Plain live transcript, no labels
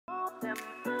Hey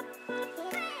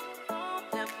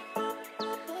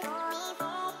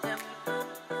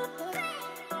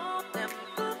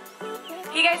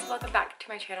guys, welcome back to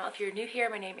my channel. If you're new here,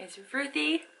 my name is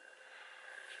Ruthe.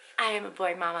 I am a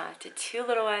boy mama to two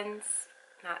little ones.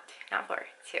 Not four,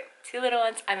 two little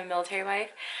ones. I'm a military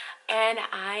wife, and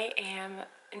I am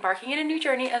embarking in a new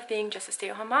journey of being just a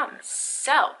stay-at-home mom.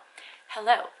 So,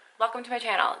 hello, welcome to my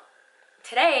channel.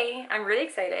 Today, I'm really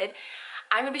excited.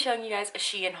 I'm gonna be showing you guys a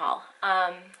Shein haul.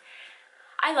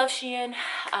 I love Shein.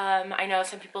 I know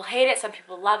some people hate it, some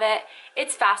people love it.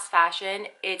 It's fast fashion,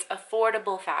 it's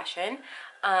affordable fashion,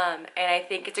 and I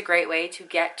think it's a great way to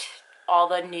get all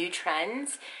the new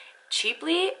trends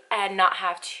cheaply and not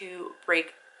have to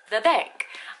break the bank.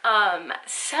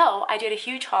 So I did a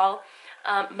huge haul.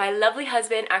 My lovely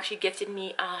husband actually gifted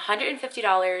me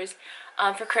 $150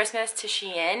 for Christmas to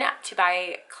Shein to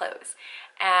buy clothes,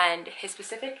 and his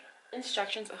specific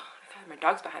instructions, oh my god, my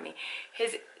dog's behind me.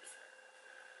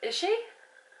 Is she?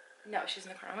 No, she's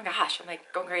in the corner. Oh my gosh, I'm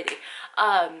like going crazy.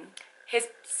 His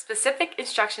specific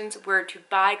instructions were to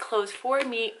buy clothes for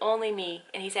me, only me,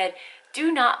 and he said,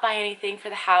 do not buy anything for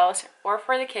the house or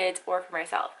for the kids or for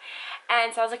myself.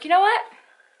 And so I was like, you know what?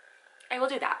 I will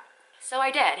do that. So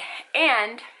I did.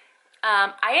 And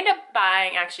I ended up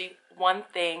buying actually one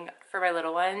thing for my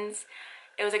little ones.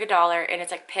 It was like $1, and it's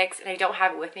like picks, and I don't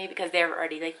have it with me because they've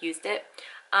already like used it.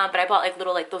 But I bought like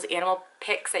little like those animal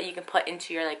picks that you can put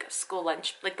into your like school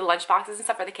lunch, like the lunch boxes and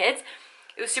stuff for the kids.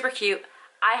 It was super cute.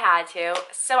 I had to,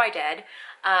 so I did.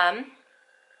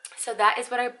 So that is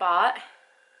what I bought.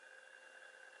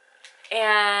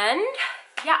 And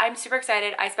yeah, I'm super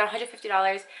excited. I spent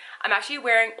 $150. I'm actually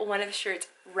wearing one of the shirts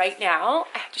right now.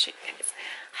 I have to show you guys.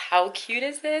 How cute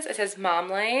is this? It says Mom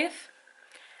Life.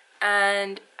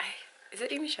 And is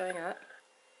it even showing up?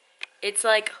 It's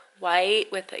like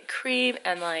white with like cream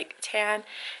and like tan.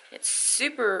 It's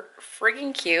super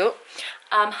freaking cute.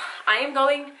 I am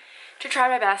going to try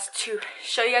my best to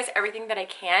show you guys everything that I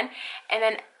can, and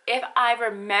then if I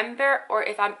remember or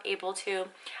if I'm able to,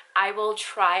 I will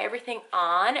try everything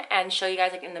on and show you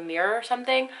guys like in the mirror or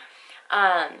something.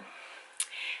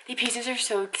 The pieces are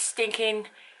so stinking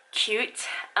cute.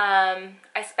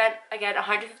 I spent again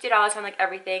 $150 on like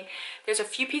everything. There's a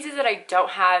few pieces that I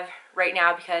don't have right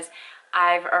now because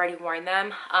I've already worn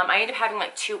them. I ended up having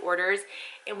like 2 orders,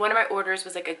 and one of my orders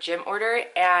was like a gym order,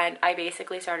 and I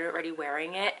basically started already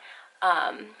wearing it.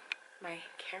 My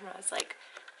camera is like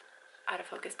out of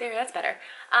focus. There, that's better.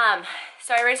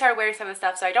 So I already started wearing some of the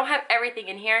stuff, so I don't have everything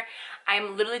in here.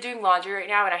 I'm literally doing laundry right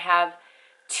now, and I have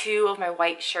 2 of my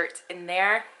white shirts in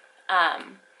there.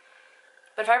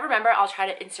 But if I remember, I'll try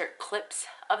to insert clips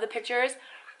of the pictures.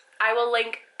 I will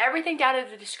link everything down in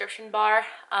the description bar.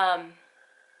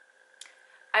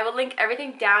 I will link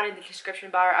everything down in the description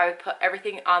bar. I would put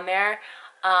everything on there.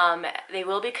 They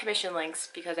will be commission links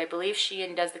because I believe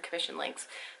Shein does the commission links.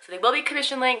 So they will be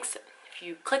commission links. If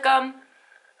you click them,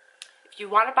 if you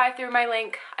want to buy through my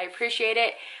link, I appreciate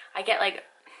it. I get like,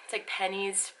 it's like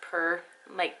pennies per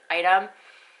like item.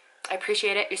 I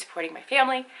appreciate it. You're supporting my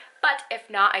family. But if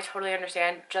not, I totally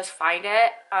understand. Just find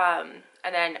it,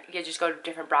 and then you just go to a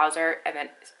different browser and then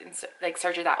like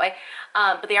search it that way.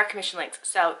 But they are commission links,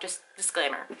 so just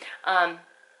disclaimer. I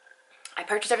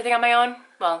purchased everything on my own.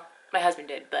 Well, my husband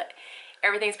did, but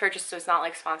everything's purchased, so it's not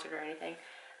like sponsored or anything.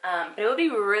 But it would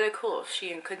be really cool if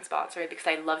Shein could sponsor me because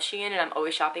I love Shein and I'm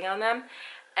always shopping on them.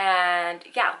 And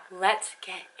yeah, let's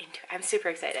get into it. I'm super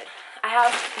excited. I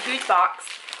have a huge box.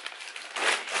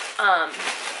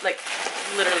 Like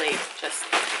literally just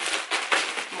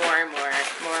more.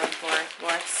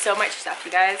 So much stuff,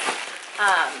 you guys.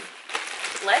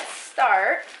 Let's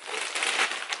start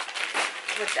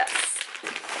with this.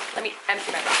 Let me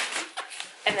empty my box,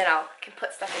 and then can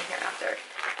put stuff in here after.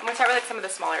 I'm gonna start with like some of the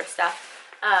smaller stuff.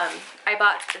 I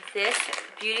bought this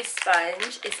beauty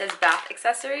sponge. It says bath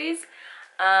accessories.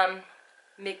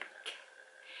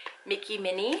 Mickey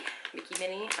Minnie, I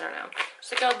don't know.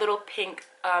 Just like a little pink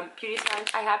beauty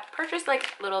sponge. I have purchased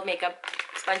like little makeup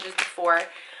sponges before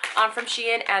from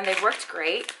Shein, and they worked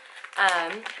great.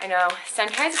 I know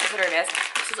sometimes it's hit or miss.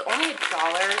 This is only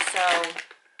 $1, so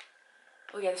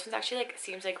oh yeah, this one's actually like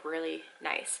seems like really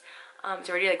nice. It's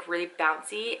already like really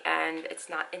bouncy, and it's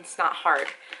not hard.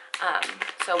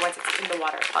 So once it's in the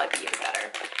water, it'll probably be even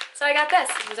better. So I got this.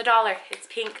 It was $1. It's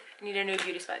pink. I need a new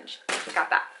beauty sponge. Got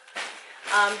that.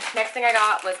 Next thing I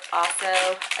got was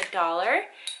also $1,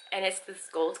 and it's this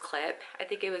gold clip. I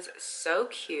think it was so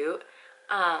cute.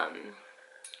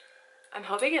 I'm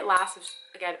hoping it lasts,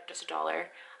 again, just $1.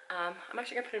 I'm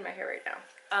actually gonna put it in my hair right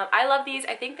now. I love these.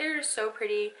 I think they're so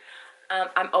pretty.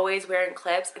 I'm always wearing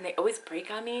clips and they always break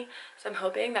on me. So I'm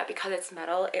hoping that because it's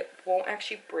metal, it won't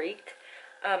actually break.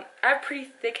 I have pretty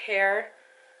thick hair.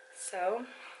 So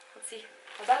let's see.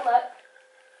 How's that look?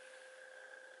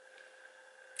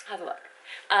 How's it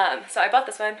look? So I bought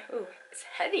this one. Ooh, it's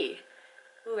heavy.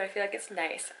 Ooh, I feel like it's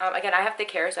nice. Again, I have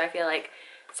thick hair, so I feel like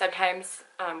sometimes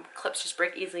clips just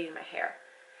break easily in my hair.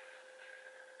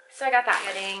 So I got that.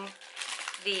 Getting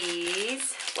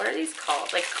these, what are these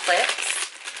called? Like clips.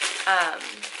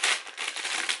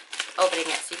 Opening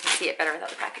it so you can see it better without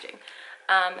the packaging.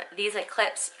 These like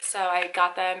clips, so I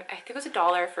got them, I think it was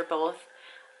 $1 for both.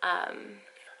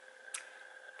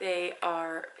 They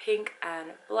are pink and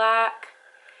black,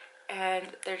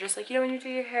 and they're just like, you know, when you do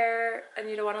your hair and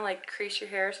you don't want to like crease your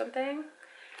hair or something.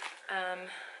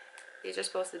 These are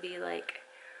supposed to be like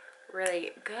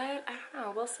really good. I don't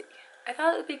know, we'll see. I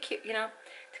thought it would be cute, you know,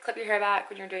 to clip your hair back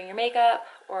when you're doing your makeup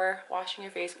or washing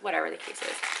your face, whatever the case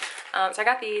is. So I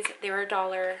got these. They were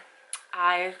 $1.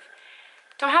 I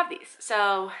don't have these,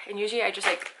 so, and usually I just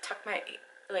like tuck my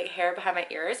like hair behind my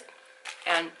ears,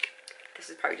 and this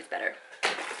is probably just better.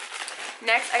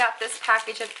 Next, I got this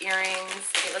package of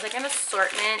earrings. It was like an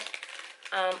assortment.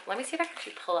 Let me see if I can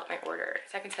actually pull up my order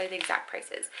so I can tell you the exact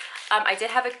prices. I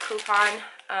did have a coupon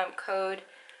code.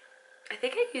 I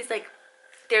think I used like,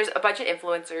 there's a bunch of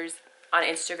influencers on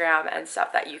Instagram and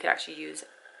stuff that you can actually use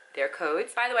their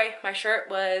codes. By the way, my shirt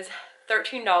was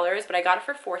 $13, but I got it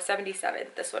for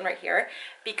 $4.77, this one right here,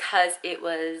 because it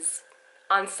was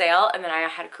on sale and then I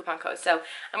had a coupon code. So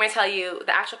I'm going to tell you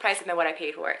the actual price and then what I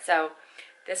paid for it. So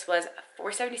this was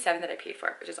 $4.77 that I paid for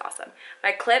it, which is awesome.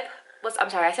 My clip was, I'm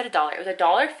sorry, I said $1. It was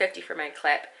 $1.50 for my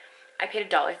clip. I paid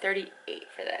 $1.38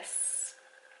 for this.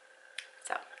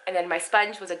 So, and then my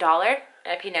sponge was $1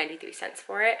 and I paid 93 cents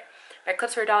for it. My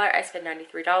clips were $1, I spent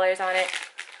 $93 on it.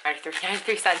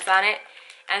 93 cents on it.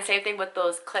 And same thing with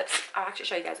those clips. I'll actually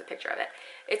show you guys a picture of it.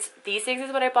 It's these things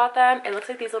is what I bought them. It looks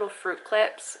like these little fruit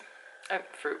clips.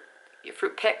 Fruit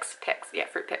picks. Yeah,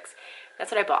 fruit picks.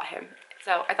 That's what I bought him.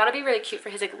 So I thought it'd be really cute for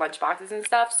his like lunch boxes and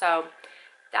stuff. So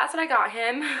that's what I got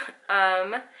him.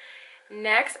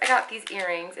 Next I got these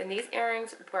earrings, and these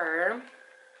earrings were,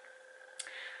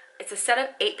 it's a set of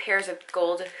 8 pairs of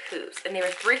gold hoops, and they were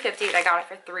 $3.50 and I got it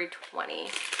for $3.20.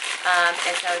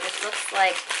 And so it just looks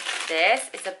like this.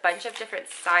 It's a bunch of different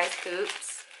size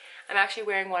hoops. I'm actually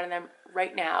wearing one of them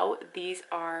right now. These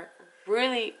are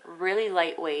really, really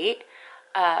lightweight,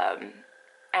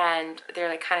 and they're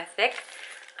like kind of thick.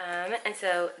 And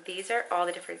so these are all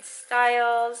the different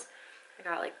styles. I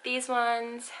got like these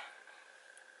ones.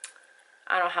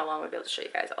 I don't know how long I'll be able to show you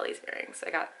guys all these earrings.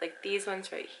 I got like these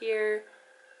ones right here.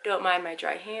 Don't mind my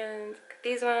dry hands.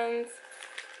 These ones.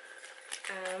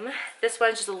 This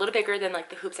one's just a little bigger than like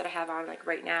the hoops that I have on like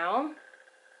right now.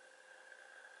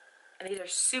 And these are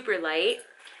super light.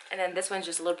 And then this one's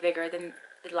just a little bigger than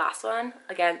the last one.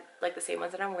 Again, like the same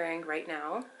ones that I'm wearing right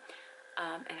now.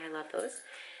 And I love those.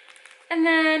 And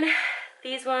then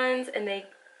these ones, and they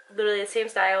literally the same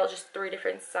style, just 3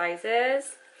 different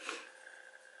sizes.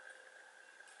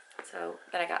 So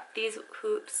then I got these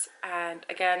hoops, and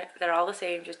again, they're all the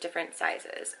same, just different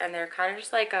sizes. And they're kind of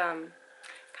just like kind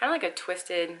of like a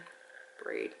twisted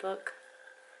braid look.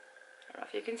 I don't know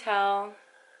if you can tell,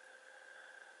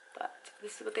 but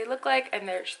this is what they look like, and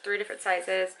there's 3 different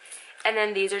sizes. And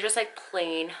then these are just like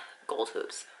plain gold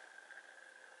hoops.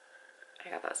 I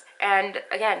got those. And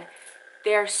again,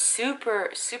 they're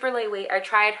super, super lightweight. I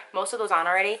tried most of those on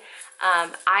already.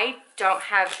 I don't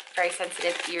have very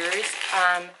sensitive ears.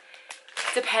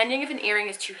 Depending if an earring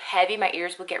is too heavy, my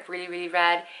ears will get really, really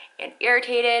red and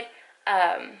irritated.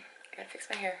 I gotta fix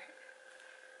my hair.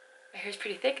 My hair's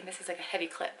pretty thick and this is like a heavy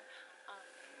clip.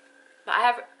 But I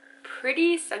have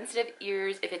pretty sensitive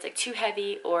ears if it's like too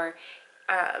heavy, or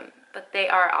but they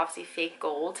are obviously fake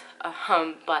gold,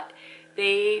 but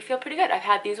they feel pretty good. I've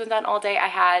had these ones on all day. I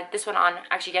had this one on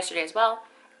actually yesterday as well.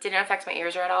 Didn't affect my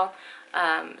ears or at all.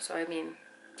 So I mean,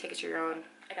 take it to your own.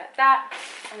 I got that.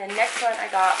 And the next one I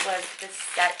got was this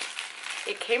set.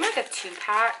 It came like a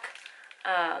 2-pack.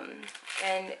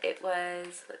 And it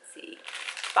was, let's see,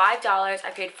 $5.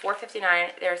 I paid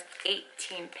 $4.59. There's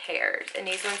 18 pairs. And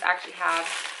these ones actually have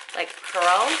like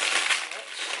pearl.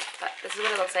 But this is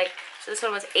what it looks like. So this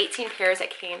one was 18 pairs that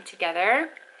came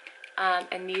together.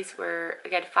 And these were,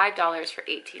 again, $5 for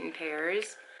 18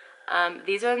 pairs.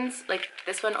 These ones, like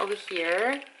this one over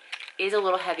here, is a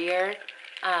little heavier.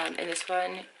 And this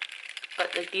one,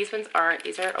 but like these ones aren't.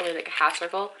 These are only like a half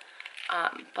circle.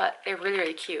 But they're really,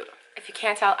 really cute. If you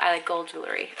can't tell, I like gold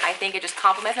jewelry. I think it just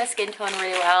complements my skin tone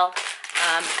really well.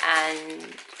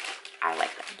 And I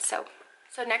like them. So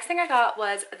next thing I got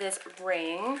was this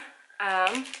ring.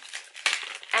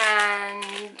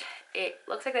 and it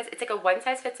looks like this. It's like a one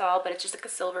size fits all, but it's just like a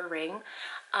silver ring,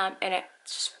 and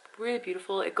it's just really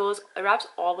beautiful. It wraps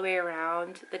all the way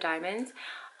around the diamonds,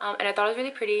 and I thought it was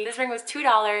really pretty. This ring was $2,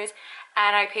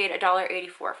 and I paid $1.84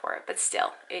 for it, but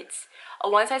still, it's a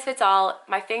one size fits all.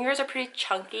 My fingers are pretty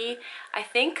chunky. I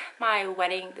think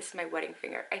this is my wedding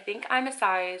finger. I think I'm a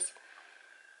size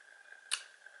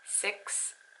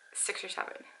 6 or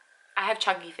 7. I have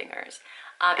chunky fingers,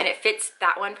 and it fits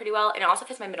that one pretty well, and it also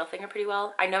fits my middle finger pretty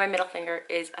well. I know my middle finger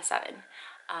is a 7,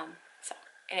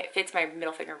 and it fits my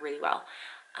middle finger really well.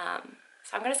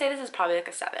 So I'm gonna say this is probably like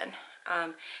a 7.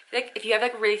 I feel like if you have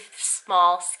like really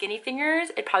small, skinny fingers,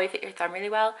 it'd probably fit your thumb really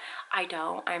well. I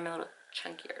don't. I'm a little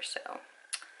chunkier, so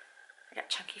I got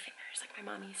chunky fingers like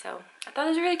my mommy. So I thought it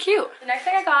was really cute. The next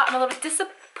thing I got, I'm a little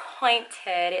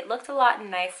disappointed. It looked a lot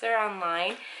nicer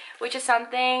online, which is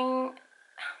something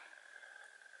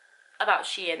about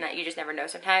Shein that you just never know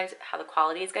sometimes how the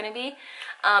quality is going to be.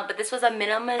 But this was a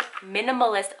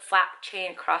minimalist flat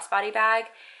chain crossbody bag.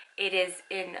 It is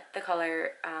in the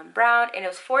color brown, and it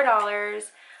was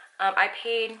 $4. I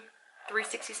paid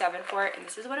 $3.67 for it, and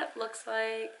this is what it looks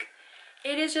like.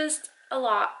 It is just a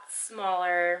lot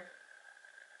smaller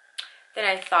than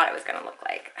I thought it was going to look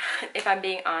like, if I'm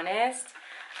being honest.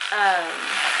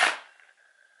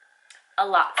 A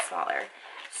lot smaller.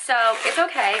 So it's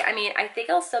okay. I mean, I think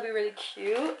it'll still be really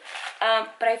cute,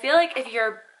 but I feel like if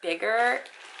you're bigger,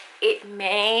 it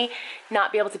may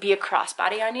not be able to be a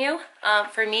crossbody on you.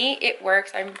 For me, it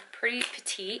works. I'm pretty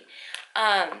petite,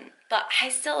 but I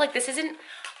still, like, this isn't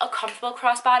a comfortable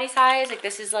crossbody size. Like,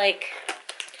 this is like,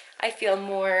 I feel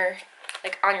more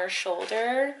like on your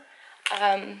shoulder.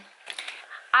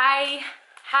 I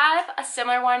have a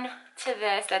similar one to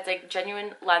this that's like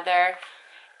genuine leather,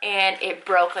 and it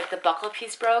broke, like the buckle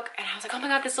piece broke, and I was like, oh my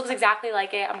god, this looks exactly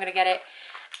like it. I'm gonna get it,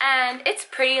 and it's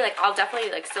pretty. Like, I'll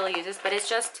definitely like still use this, but it's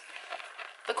just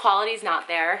the quality's not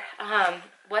there.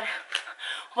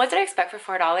 What did I expect for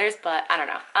 $4? But I don't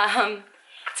know.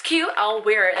 It's cute. I'll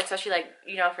wear it, especially like,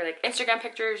 you know, for like Instagram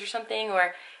pictures or something,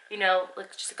 or, you know,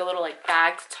 like just like a little like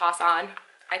bag to toss on.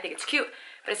 I think it's cute,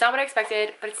 but it's not what I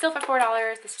expected, but it's still for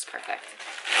 $4. This is perfect.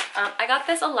 I got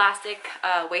this elastic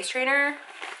waist trainer.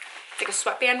 It's like a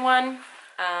sweatband one.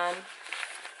 I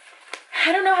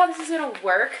don't know how this is gonna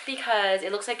work because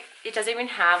it looks like it doesn't even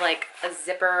have like a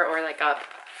zipper or like a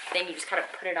thing. You just kind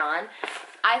of put it on.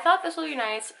 I thought this would be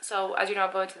nice. So as you know,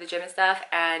 I'm going to the gym and stuff,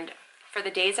 and for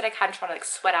the days that I kind of want to like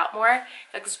sweat out more,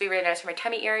 like this would be really nice for my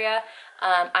tummy area.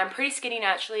 I'm pretty skinny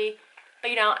naturally, but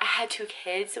you know, I had 2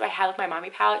 kids, so I have like my mommy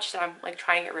pouch that I'm like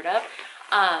trying to get rid of.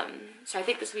 So I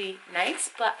think this would be nice,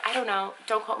 but I don't know.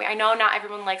 Don't quote me. I know not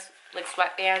everyone likes like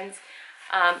sweatbands.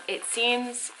 It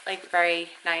seems like very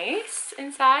nice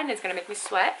inside, and it's gonna make me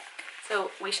sweat.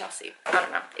 So we shall see. I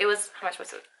don't know. It was, how much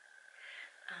was it?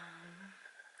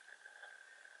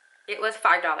 It was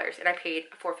 $5, and I paid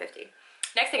 $4.50.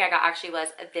 Next thing I got actually was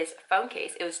this phone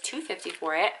case. It was $2.50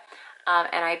 for it,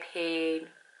 and I paid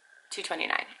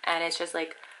 $2.29. And it's just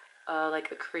like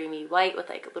a creamy white with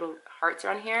like little hearts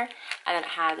around here, and then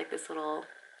it has like this little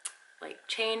like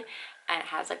chain, and it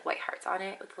has like white hearts on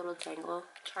it with a little jangle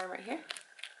charm right here.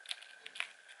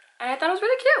 And I thought it was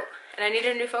really cute, and I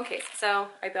needed a new phone case, so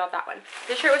I bought that one.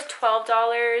 This shirt was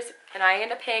 $12, and I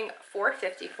ended up paying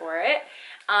 $4.50 for it.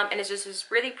 And it's just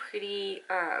this really pretty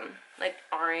like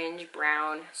orange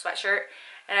brown sweatshirt,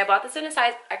 and I bought this in a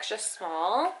size extra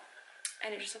small,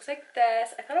 and it just looks like this.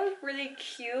 I thought it was really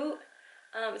cute.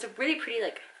 It's a really pretty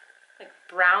like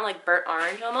brown, like burnt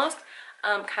orange almost,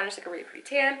 kind of just like a really pretty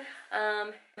tan.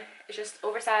 It's just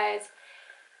oversized.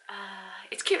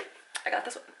 It's cute. I got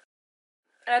this one,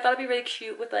 and I thought it'd be really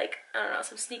cute with like, I don't know,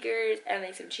 some sneakers and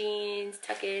like some jeans,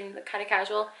 tuck in, like kind of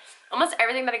casual. Almost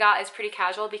everything that I got is pretty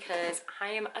casual because I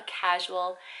am a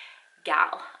casual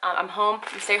gal. I'm home.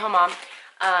 I'm a stay-at-home mom.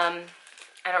 I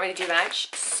don't really do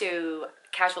much, so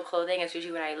casual clothing is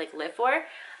usually what I like live for.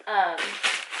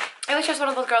 I was just one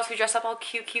of those girls who dress up all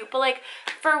cute, but like,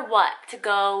 for what? To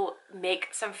go make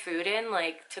some food in,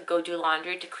 like to go do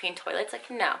laundry, to clean toilets?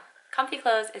 Like, no. Comfy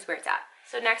clothes is where it's at.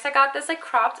 So next I got this like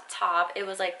cropped top. It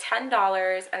was like $10,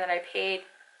 and then I paid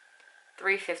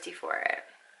 $3.50 for it.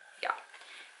 Yeah.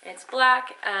 And it's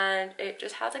black, and it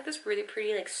just has like this really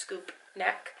pretty like scoop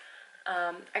neck.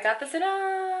 I got this in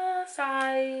a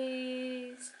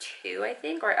size 2, I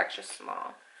think, or extra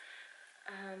small.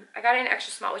 I got it in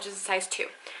extra small, which is a size 2.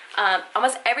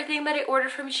 Almost everything that I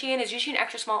ordered from Shein is usually an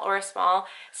extra small or a small.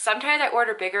 Sometimes I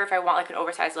order bigger if I want like an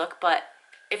oversized look, but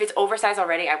if it's oversized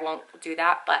already, I won't do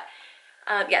that. But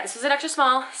yeah, this was an extra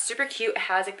small, super cute. It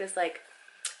has like this like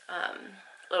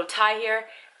little tie here,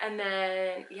 And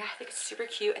then, yeah, I think it's super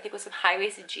cute. I think with some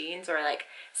high-waisted jeans or like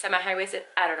semi-high-waisted,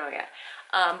 I don't know yet.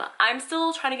 I'm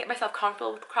still trying to get myself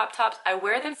comfortable with crop tops. I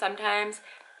wear them sometimes,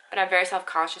 but I'm very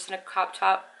self-conscious in a crop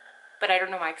top. But I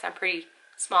don't know why, because I'm pretty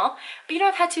small. But you know,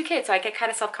 I've had 2 kids, so I get kind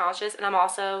of self-conscious, and I'm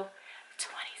also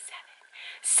 27.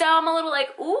 So I'm a little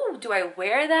like, ooh, do I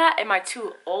wear that? Am I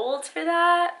too old for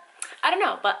that? I don't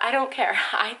know, but I don't care.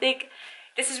 I think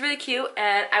this is really cute,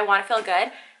 and I want to feel good.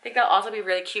 I think that'll also be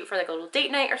really cute for like a little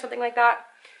date night or something like that.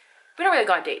 We don't really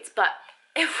go on dates, but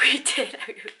if we did,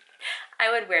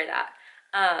 I would wear that.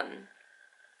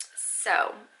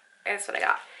 So that's what I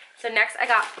got. So next I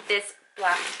got this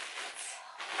black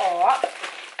top,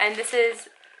 and this is,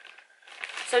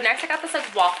 so next I got this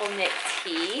like waffle knit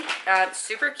tee.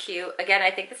 Super cute. Again,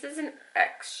 I think this is an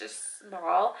extra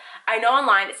small. I know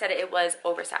online it said it was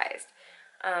oversized.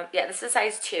 Yeah, this is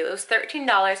size 2. It was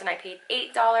 $13 and I paid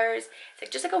 $8. It's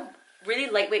like just like a really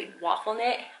lightweight waffle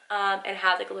knit. And it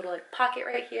has like a little like pocket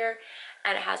right here,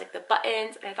 and it has like the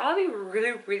buttons, and I thought it would be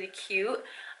really, really cute.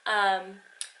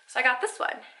 So I got this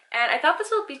one, and I thought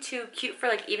this would be too cute for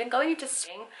like even going into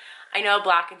spring. I know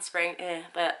black in spring,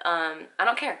 but I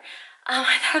don't care.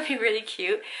 I thought it'd be really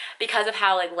cute because of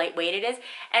how like lightweight it is,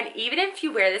 and even if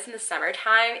you wear this in the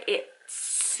summertime, it's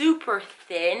super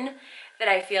thin that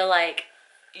I feel like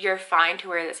you're fine to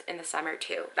wear this in the summer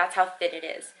too. That's how thin it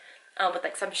is. With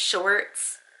like some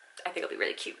shorts, I think it'll be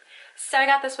really cute. So I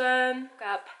got this one. Woke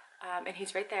up, and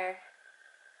he's right there.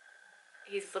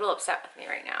 He's a little upset with me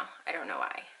right now. I don't know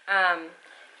why.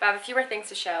 But I have a few more things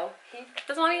to show. He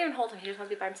doesn't want to even hold him. He just wants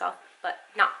to be by himself, but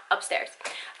not upstairs.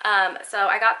 So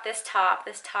I got this top.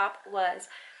 This top was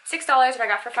 $6, but I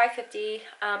got for $5.50.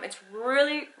 It's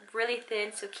really, really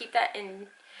thin, so keep that in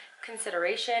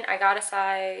consideration. I got a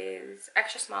size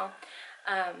extra small,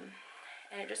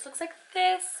 and it just looks like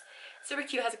this. Super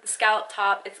cute. It has like the scallop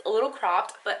top. It's a little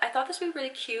cropped, but I thought this would be really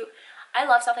cute. I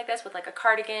love stuff like this with like a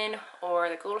cardigan or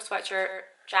like a little sweatshirt,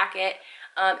 jacket,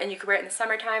 and you can wear it in the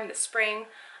summertime, the spring,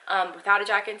 without a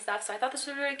jacket and stuff. So I thought this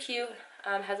was really cute.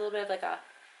 Has a little bit of like a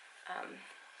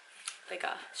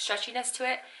stretchiness to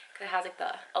it because it has like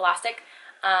the elastic,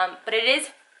 but it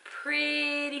is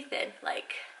pretty thin.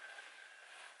 Like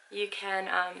you can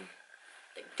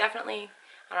like definitely,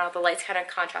 I don't know, the light's kind of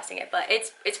contrasting it, but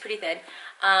it's pretty thin.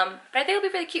 But I think it'll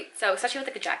be really cute. So especially with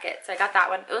like a jacket. So I got that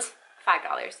one. It was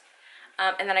 $5.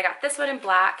 And then I got this one in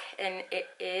black, and it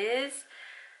is,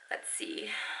 let's see,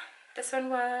 this one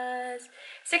was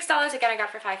 $6. Again, I got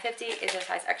it for $5.50. It's a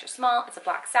size extra small. It's a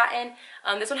black satin.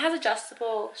 This one has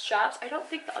adjustable straps. I don't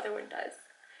think the other one does.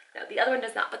 No, the other one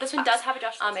does not, but this one does have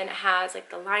adjustable. And it has like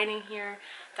the lining here.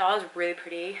 That was really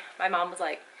pretty. My mom was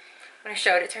like, when I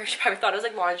showed it to her, she probably thought it was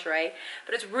like lingerie,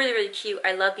 but it's really, really cute.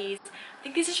 I love these. I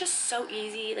think these are just so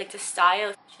easy like to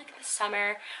style, especially like in the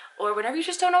summer, or whenever you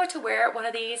just don't know what to wear. One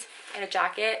of these in a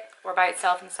jacket or by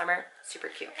itself in the summer, super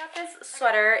cute. I got this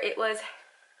sweater. It was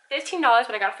 $15,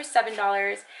 but I got it for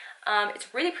 $7.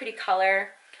 It's really pretty color.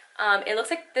 It looks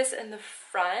like this in the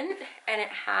front, and it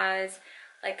has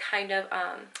like kind of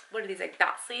what are these, like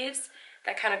dot sleeves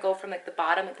that kind of go from like the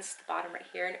bottom, like this is the bottom right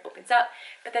here, and it opens up,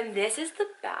 but then this is the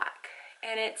back,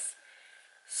 and it's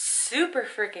super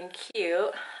freaking cute.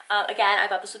 Again, I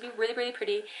thought this would be really, really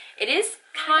pretty. It is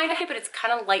kind of cute, but it's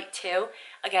kind of light too.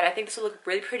 Again, I think this will look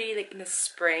really pretty like in the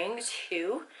spring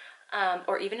too,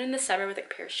 or even in the summer with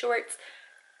like a pair of shorts,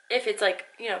 if it's like,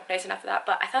 you know, nice enough for that.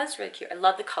 But I thought it was really cute. I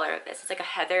love the color of this. It's like a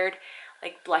heathered,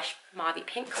 like blush mauve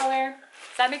pink color.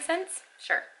 Does that make sense?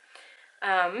 Sure.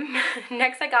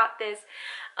 Next I got this.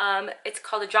 It's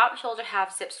called a drop shoulder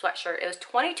half zip sweatshirt. It was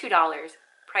 $22,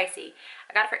 pricey.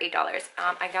 I got it for $8.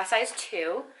 I got size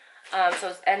 2, so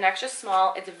it's an extra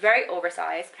small. It's very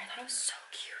oversized, but I thought it was so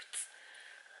cute.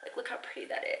 Like, look how pretty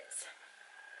that is.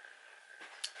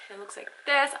 It looks like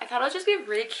this. I thought it would just be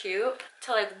really cute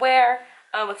to like wear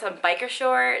with some biker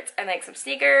shorts and like some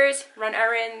sneakers, run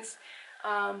errands.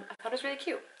 I thought it was really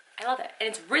cute. I love it, and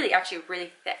it's really, actually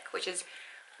really thick, which is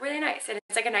really nice, and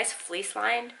it's like a nice fleece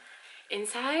lined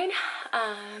inside.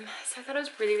 So I thought it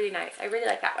was really, really nice. I really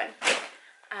like that one.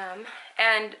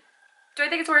 And do I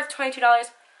think it's worth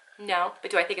 $22? No.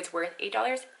 But do I think it's worth $8?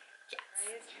 Yes.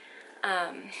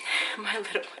 My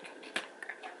little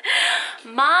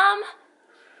one. Mom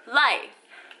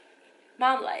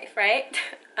life, right?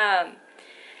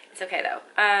 It's okay though.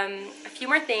 A few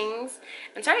more things.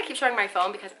 I'm sorry I keep showing my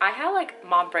phone because I have like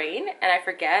mom brain and I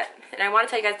forget, and I want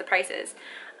to tell you guys the prices.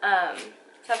 So I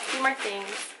have a few more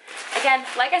things. Again,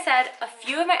 like I said, a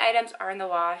few of my items are in the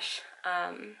wash,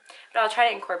 but I'll try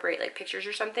to incorporate like pictures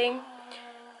or something.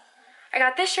 I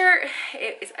got this shirt.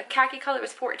 It is a khaki color. It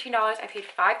was $14. I paid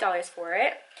 $5 for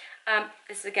it.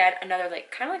 This is again another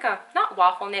like kind of like a not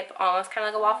waffle knit, but almost kind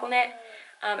of like a waffle knit.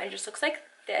 And it just looks like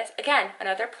this. Again,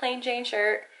 another plain Jane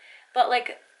shirt, but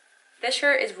like this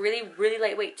shirt is really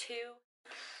lightweight too.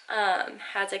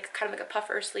 Has like kind of like a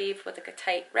puffer sleeve with like a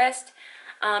tight wrist.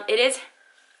 It is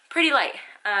pretty light,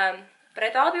 but I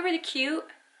thought it'd be really cute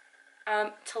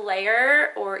to layer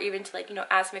or even to like, you know,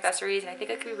 add some accessories, and I think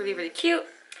it could be really cute.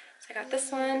 So I got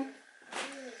this one,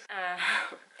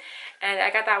 and I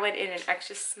got that one in an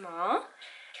extra small.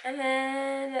 And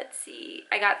then let's see,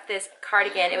 I got this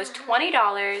cardigan. It was $20,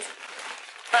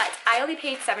 but I only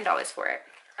paid $7 for it.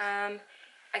 I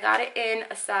got it in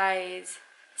a size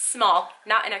small,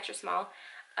 not an extra small.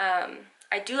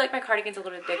 I do like my cardigans a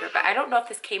little bit bigger, but I don't know if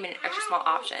this came in an extra small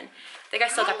option. I think I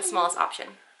still got the smallest option.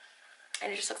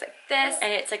 And it just looks like this,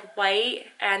 and it's like white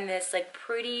and this like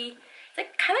pretty, it's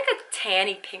like kind of like a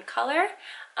tanny pink color.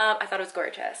 I thought it was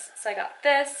gorgeous. So I got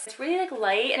this. It's really like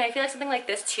light, and I feel like something like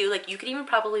this too, like you could even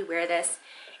probably wear this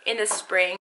in the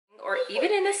spring or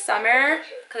even in the summer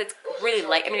because it's really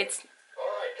light. I mean, it's...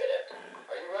 Alright, cadet.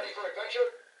 Are you ready for adventure?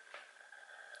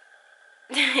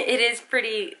 It is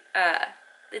pretty,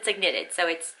 it's like knitted, so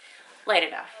it's light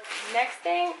enough. Next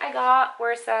thing I got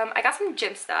were I got some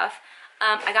gym stuff.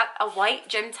 I got a white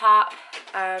gym top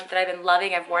that I've been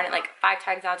loving. I've worn it like 5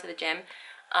 times now to the gym.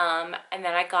 And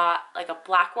then I got like a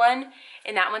black one,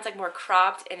 and that one's like more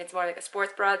cropped and it's more like a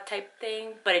sports bra type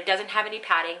thing, but it doesn't have any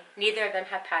padding. Neither of them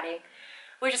have padding,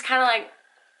 which is kind of like,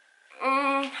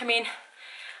 I mean,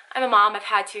 I'm a mom, I've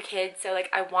had 2 kids, so like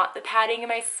I want the padding in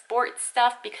my sports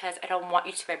stuff because I don't want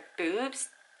you to see my boobs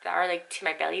that are like to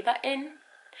my belly button.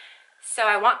 So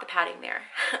I want the padding there.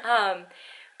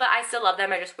 But I still love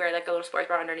them. I just wear like a little sports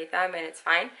bra underneath them and it's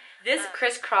fine. This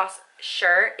crisscross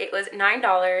shirt, it was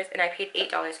 $9 and I paid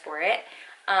 $8 for it.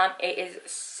 It is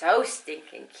so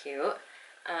stinking cute.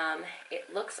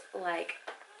 It looks like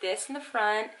this in the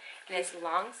front, and it's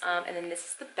long, and then this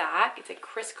is the back. It's like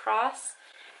crisscross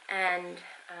and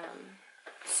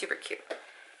super cute.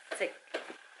 It's like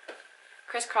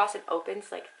crisscross and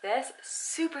opens like this.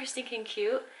 Super stinking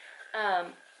cute.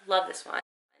 Love this one.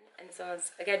 And so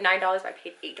it's again $9, but I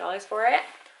paid $8 for it.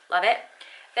 Love it.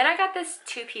 Then I got this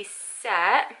 2-piece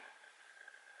set,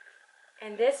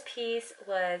 and this piece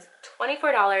was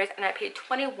 $24 and I paid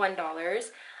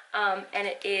 $21. And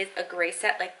it is a gray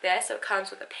set like this, so it comes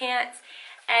with the pants,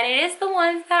 and it is the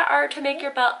ones that are to make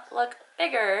your butt look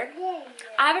bigger.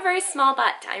 I have a very small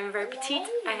butt. I'm very petite.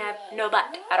 I have no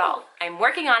butt at all. I'm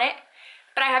working on it,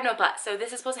 but I have no butt, so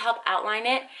this is supposed to help outline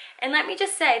it. And let me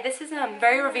just say, this is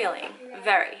very revealing.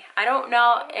 Very. I don't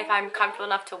know if I'm comfortable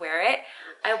enough to wear it.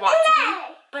 I want to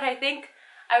be, but I think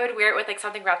I would wear it with like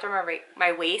something wrapped around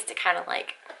my waist to kind of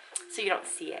like, so you don't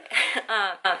see it.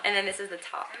 And then this is the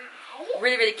top.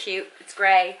 Really cute. It's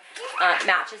gray.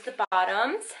 Matches the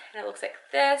bottoms, and it looks like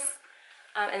this.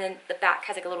 And then the back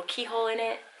has like a little keyhole in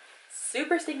it.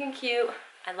 Super stinking cute.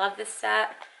 I love this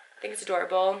set. I think it's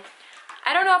adorable.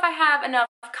 I don't know if I have enough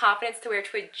confidence to wear it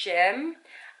to a gym.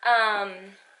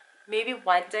 Maybe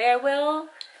one day I will,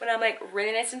 when I'm like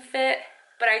really nice and fit.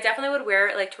 But I definitely would wear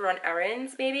it like to run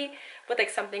errands, maybe, with like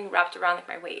something wrapped around like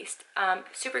my waist.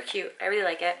 Super cute. I really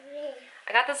like it.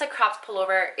 I got this like cropped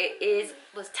pullover. It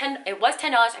was $10. I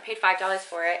paid $5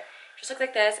 for it. Just looks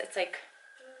like this. It's like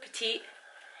petite.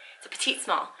 It's a petite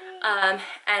small. And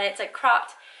it's like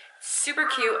cropped. Super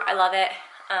cute. I love it.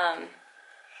 I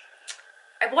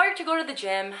wore it to go to the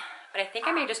gym, but I think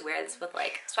I may just wear this with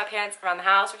like sweatpants around the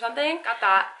house or something. Got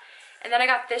that. And then I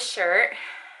got this shirt.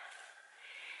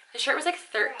 The shirt was like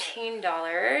 $13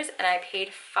 and I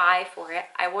paid $5 for it.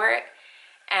 I wore it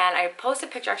and I posted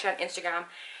a picture actually on Instagram.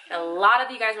 And a lot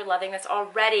of you guys were loving this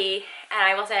already. And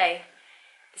I will say,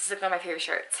 this is like one of my favorite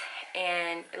shirts.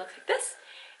 And it looks like this.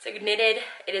 It's like knitted.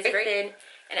 It is very thin,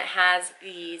 and it has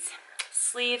these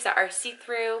sleeves that are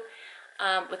see-through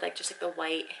with like just like the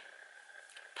white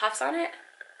puffs on it.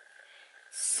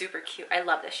 Super cute. I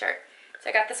love this shirt. So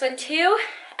I got this one too.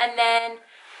 And then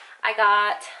I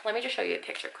got, let me just show you a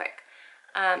picture quick.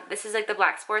 This is like the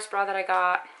black sports bra that I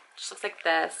got. Just looks like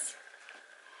this.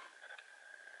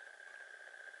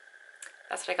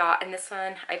 That's what I got. And this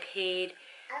one I paid,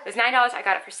 it was $9. I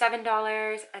got it for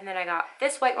 $7. And then I got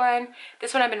this white one.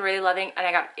 This one I've been really loving, and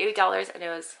I got $8, and it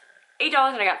was $8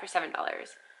 and I got it for $7.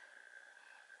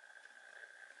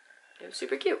 It was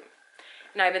super cute.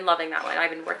 And I've been loving that one.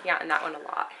 I've been working out in that one a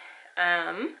lot.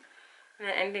 And then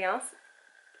anything else?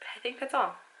 I think that's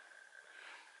all.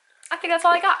 I think that's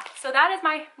all I got. So that is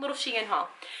my little Shein haul.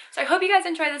 So I hope you guys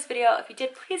enjoyed this video. If you did,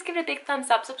 please give it a big thumbs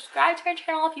up. Subscribe to my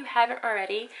channel if you haven't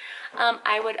already.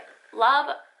 I would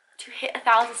love to hit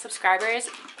 1,000 subscribers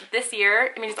this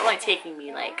year. I mean, it's only taking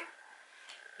me like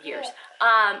years.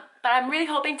 But I'm really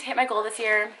hoping to hit my goal this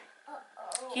year.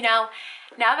 You know,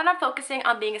 now that I'm focusing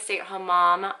on being a stay-at-home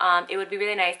mom, it would be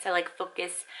really nice to like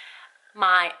focus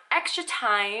my extra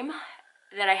time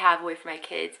that I have away from my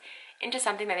kids into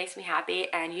something that makes me happy,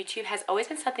 and YouTube has always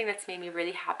been something that's made me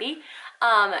really happy.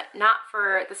 Not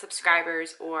for the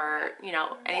subscribers or, you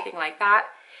know, anything like that,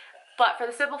 but for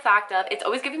the simple fact of it's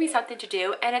always giving me something to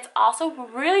do, and it's also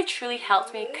really truly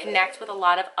helped me connect with a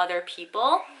lot of other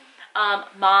people,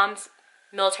 moms,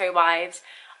 military wives,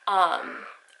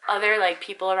 other like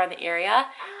people around the area,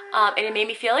 and it made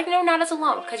me feel like, no, not as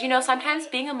alone, because you know, sometimes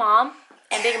being a mom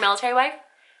and being a military wife,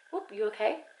 whoop, you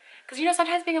okay? Because you know,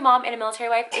 sometimes being a mom and a military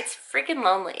wife, it's freaking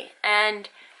lonely. And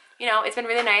you know, it's been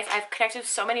really nice. I've connected with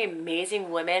so many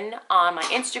amazing women on my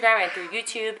Instagram and through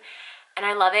YouTube, and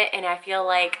I love it. And I feel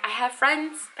like I have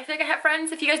friends. I feel like I have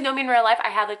friends. If you guys know me in real life,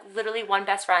 I have like literally one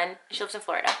best friend. She lives in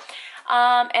Florida,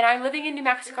 and I'm living in New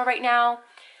Mexico right now.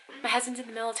 My husband's in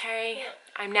the military.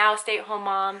 I'm now a stay-at-home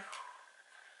mom.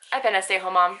 I've been a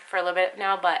stay-at-home mom for a little bit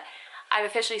now, but I've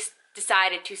officially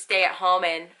decided to stay at home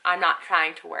and I'm not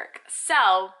trying to work.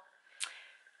 So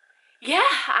yeah,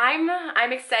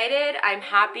 I'm excited. I'm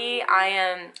happy. I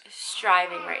am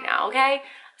striving right now, okay?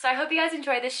 So I hope you guys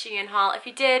enjoyed this Shein haul. If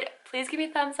you did, please give me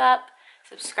a thumbs up.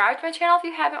 Subscribe to my channel if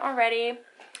you haven't already.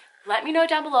 Let me know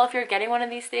down below if you're getting one of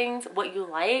these things, what you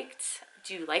liked.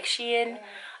 Do you like Shein?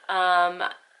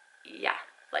 Yeah,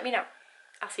 let me know.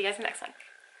 I'll see you guys in the next one.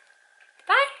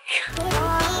 Bye!